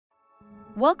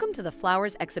Welcome to the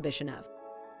Flowers Exhibition of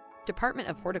Department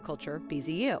of Horticulture,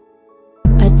 BZU.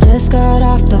 I just got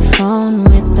off the phone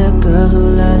with the girl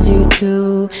who loves you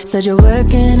too. Said you're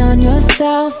working on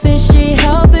yourself, is she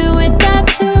helping with that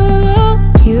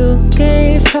too? You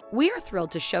gave her We are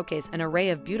thrilled to showcase an array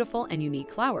of beautiful and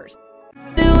unique flowers.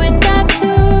 with that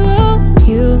too.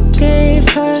 You gave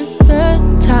her the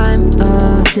time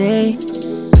of day.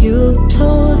 You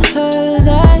told her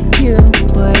that you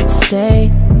would stay.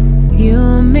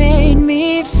 You made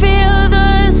me feel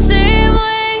the same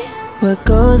way. What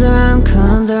goes around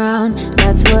comes around,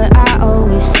 that's what I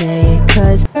always say.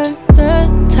 'Cause at the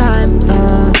time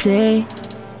of day,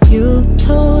 you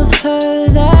told her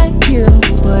that you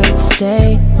would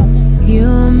stay.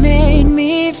 You made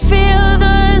me feel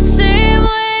the same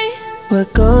way.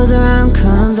 What goes around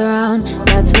comes around,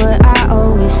 that's what I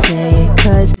always say.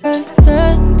 'Cause at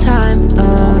the time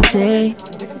of day,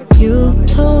 you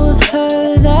told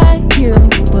her that you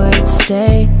would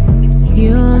stay.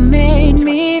 You made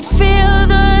me feel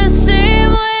the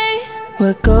same way.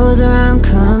 What goes around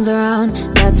comes around,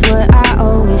 that's what I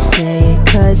always say.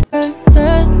 'Cause at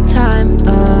the time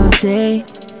of day,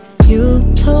 you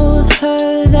told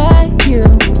her that you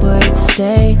would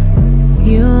stay.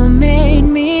 You made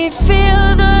me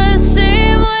feel the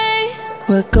same way.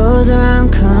 What goes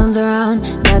around comes around,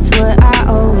 that's what I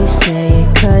always say.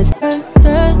 'Cause at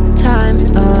the time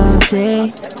of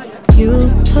day,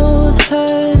 you told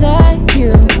her that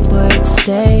you would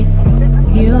stay.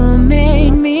 You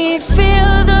made me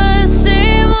feel the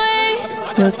same way.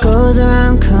 What goes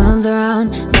around comes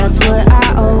around, that's what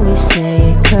I always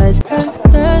say. 'Cause at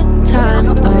the time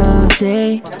of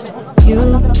day,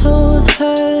 you told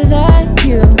her that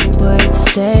you would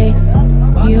stay.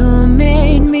 You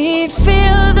made me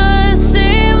feel the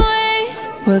same way.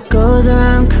 What goes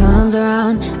around comes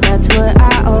around, that's what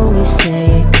I always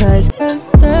say. 'Cause at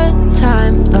the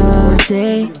time of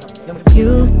day,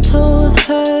 you told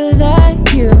her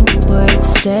that you would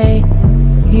stay.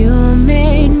 You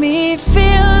made me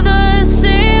feel the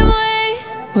same way.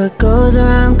 What goes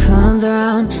around comes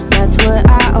around, that's what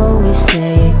I always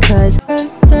say. 'Cause at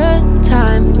the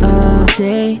time of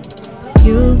day,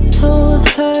 you told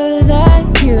her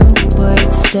that you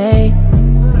would stay.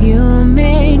 You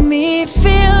made me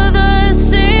feel the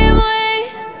same way.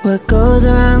 What goes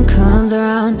around comes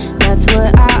around, that's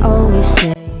what I always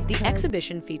say. The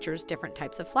exhibition features different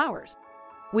types of flowers.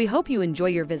 We hope you enjoy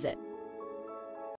your visit.